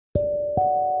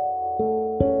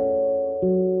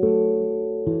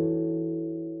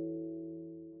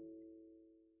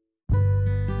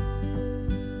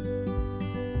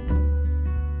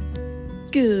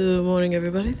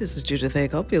everybody, this is Judith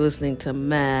Egg. Hope you're listening to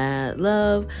Mad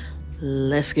Love.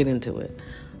 Let's get into it.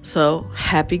 So,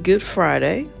 happy Good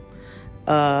Friday.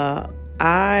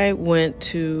 I went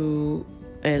to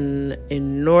an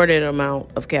inordinate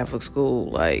amount of Catholic school.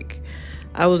 Like,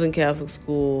 I was in Catholic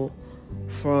school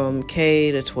from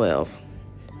K to 12,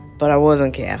 but I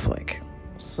wasn't Catholic.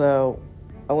 So,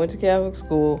 I went to Catholic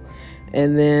school,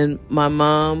 and then my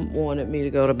mom wanted me to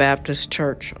go to Baptist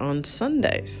church on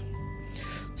Sundays.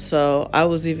 So I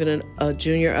was even a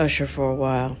junior usher for a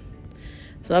while.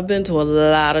 So I've been to a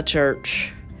lot of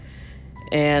church.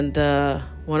 And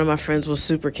one of my friends was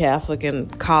super Catholic in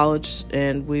college,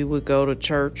 and we would go to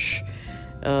church.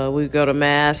 We'd go to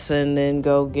Mass and then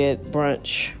go get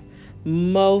brunch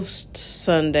most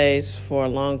Sundays for a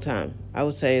long time. I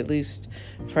would say at least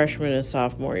freshman and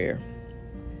sophomore year.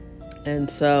 And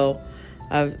so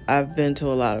I've been to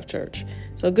a lot of church.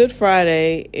 So Good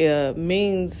Friday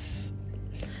means...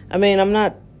 I'm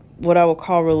not what I would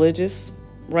call religious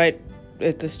right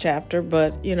at this chapter,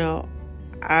 but,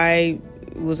 I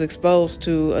was exposed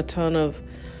to a ton of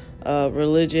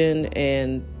religion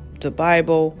and the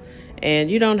Bible, and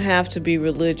you don't have to be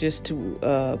religious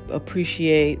to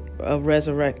appreciate a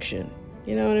resurrection.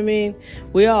 You know what I mean?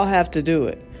 We all have to do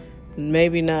it.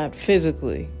 Maybe not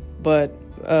physically, but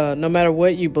no matter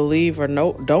what you believe or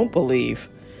don't believe,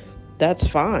 that's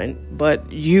fine.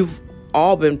 But you've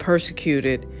all been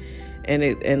persecuted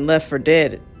and left for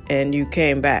dead, and you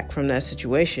came back from that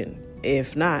situation.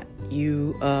 If not,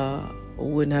 you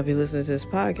would not be listening to this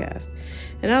podcast.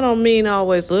 And I don't mean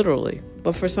always literally,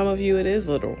 but for some of you it is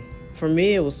literal. For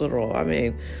me, it was literal.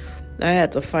 I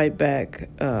had to fight back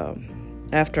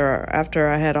after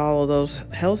I had all of those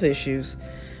health issues.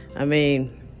 That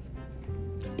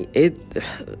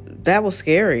was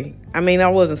scary. I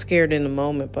wasn't scared in the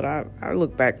moment, but I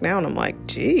look back now and I'm like,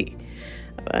 gee,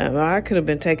 I could have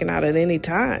been taken out at any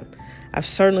time. I've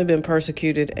certainly been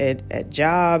persecuted at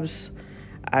jobs.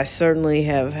 I certainly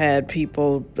have had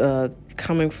people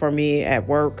coming for me at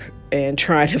work and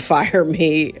trying to fire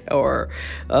me or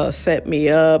set me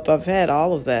up. I've had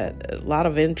all of that. A lot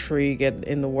of intrigue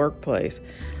in the workplace.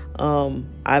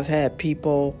 I've had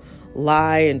people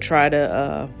lie and try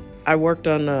to... I worked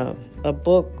on a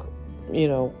book,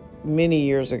 many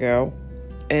years ago,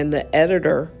 and the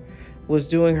editor was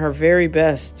doing her very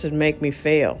best to make me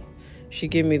fail. She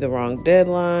gave me the wrong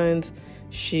deadlines.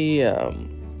 She,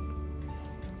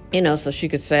 so she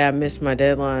could say I missed my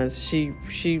deadlines.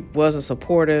 She wasn't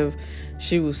supportive.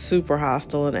 She was super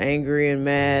hostile and angry and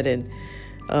mad, and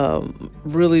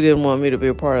really didn't want me to be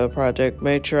a part of the project.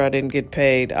 Made sure I didn't get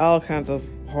paid. All kinds of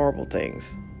horrible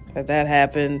things. That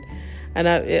happened. And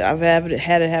I've had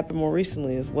it happen more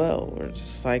recently as well, where it's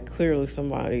just like clearly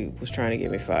somebody was trying to get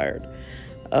me fired.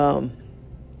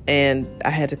 And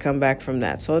I had to come back from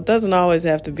that. So it doesn't always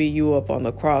have to be you up on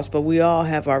the cross, but we all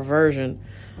have our version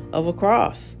of a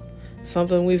cross.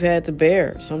 Something we've had to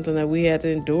bear, something that we had to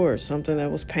endure, something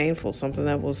that was painful, something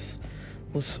that was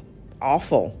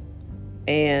awful.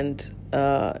 And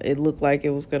it looked like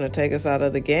it was going to take us out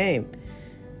of the game.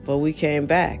 But we came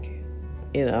back,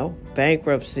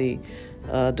 bankruptcy,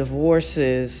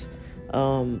 divorces,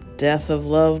 death of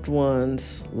loved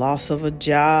ones, loss of a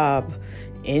job,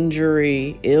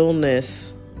 injury,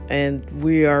 illness, and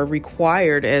we are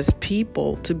required as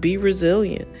people to be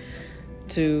resilient,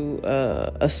 to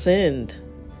ascend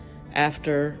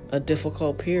after a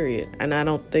difficult period. And I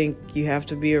don't think you have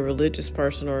to be a religious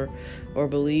person or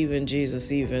believe in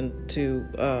Jesus even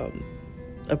to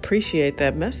appreciate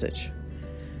that message,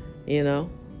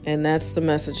 and that's the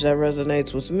message that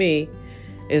resonates with me,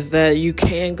 is that you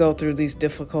can go through these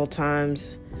difficult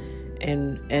times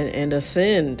and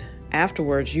ascend.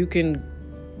 Afterwards, you can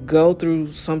go through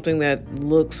something that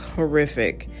looks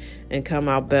horrific and come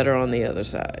out better on the other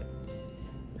side.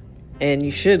 And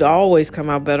you should always come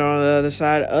out better on the other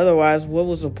side. Otherwise, what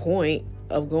was the point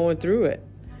of going through it?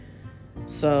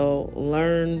 So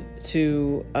learn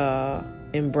to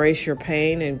embrace your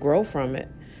pain and grow from it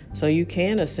so you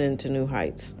can ascend to new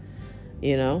heights,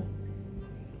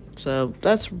 So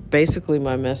that's basically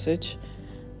my message.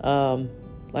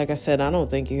 Like I said, I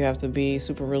don't think you have to be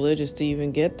super religious to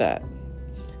even get that.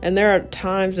 And there are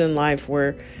times in life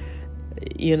where,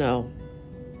 you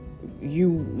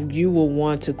will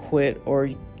want to quit, or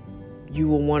you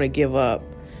will want to give up.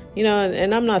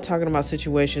 And I'm not talking about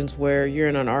situations where you're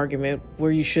in an argument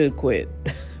where you should quit,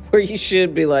 where you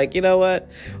should be like, you know what?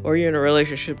 Or you're in a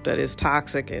relationship that is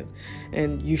toxic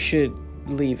and you should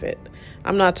leave it.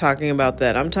 I'm not talking about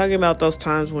that. I'm talking about those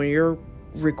times when you're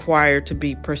required to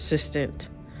be persistent.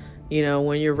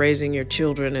 When you're raising your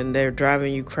children and they're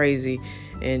driving you crazy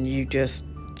and you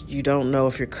you don't know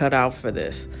if you're cut out for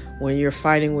this. When you're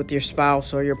fighting with your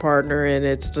spouse or your partner and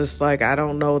it's just like, I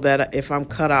don't know that if I'm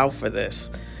cut out for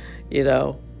this, you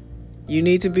know. You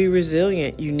need to be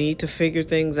resilient. You need to figure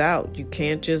things out. You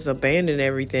can't just abandon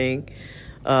everything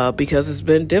because it's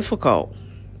been difficult.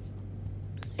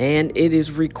 And it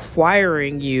is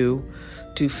requiring you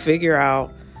to figure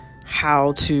out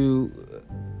how to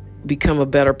become a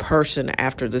better person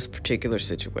after this particular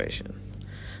situation.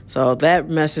 So that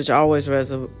message always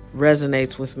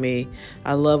resonates with me.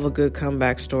 I love a good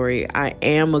comeback story. I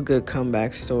am a good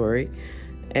comeback story.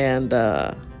 And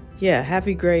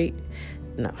happy great.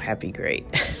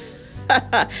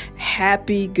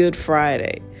 Happy Good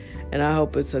Friday. And I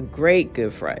hope it's a great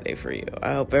Good Friday for you.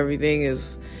 I hope everything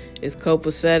is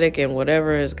copacetic, and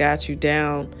whatever has got you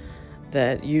down,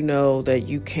 that you know that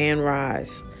you can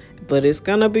rise. But it's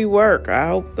gonna be work. I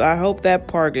hope that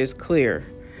part is clear.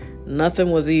 Nothing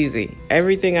was easy.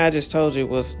 Everything I just told you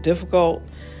was difficult,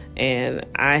 and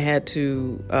I had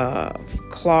to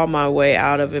claw my way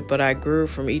out of it, but I grew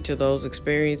from each of those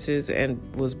experiences and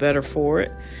was better for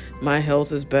it. My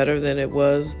health is better than it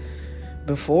was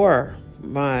before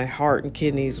my heart and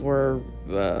kidneys were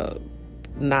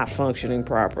not functioning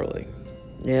properly,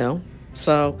 you know?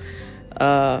 So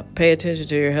pay attention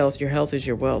to your health. Your health is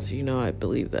your wealth. You know, I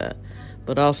believe that.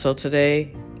 But also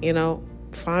today, you know,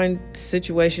 find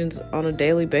situations on a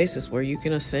daily basis where you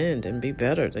can ascend and be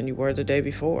better than you were the day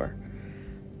before.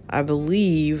 I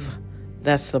believe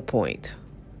that's the point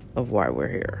of why we're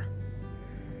here.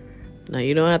 Now,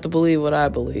 you don't have to believe what I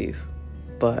believe,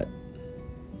 but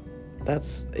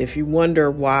that's, if you wonder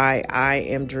why I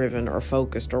am driven or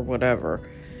focused or whatever,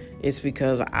 it's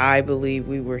because I believe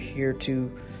we were here to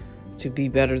be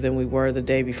better than we were the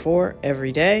day before,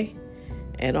 every day.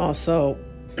 And also,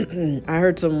 I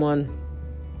heard someone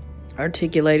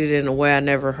articulated in a way I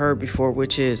never heard before,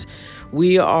 which is,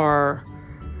 we are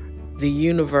the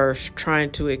universe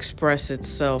trying to express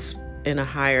itself in a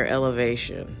higher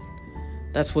elevation.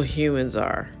 That's what humans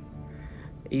are.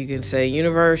 You can say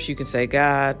universe, you can say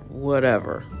God,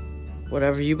 whatever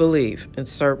you believe,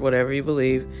 insert whatever you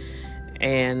believe.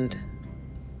 And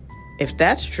if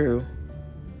that's true,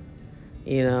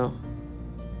 you know,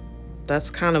 that's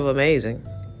kind of amazing.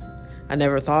 I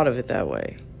never thought of it that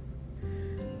way.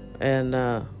 And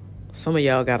some of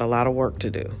y'all got a lot of work to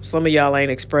do. Some of y'all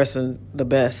ain't expressing the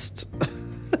best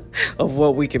of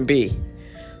what we can be.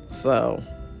 So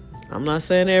I'm not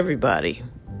saying everybody,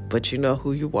 but you know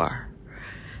who you are.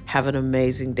 Have an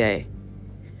amazing day.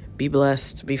 Be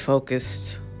blessed. Be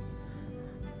focused.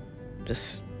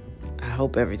 I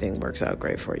hope everything works out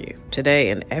great for you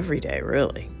today and every day,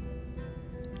 really.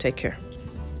 Take care.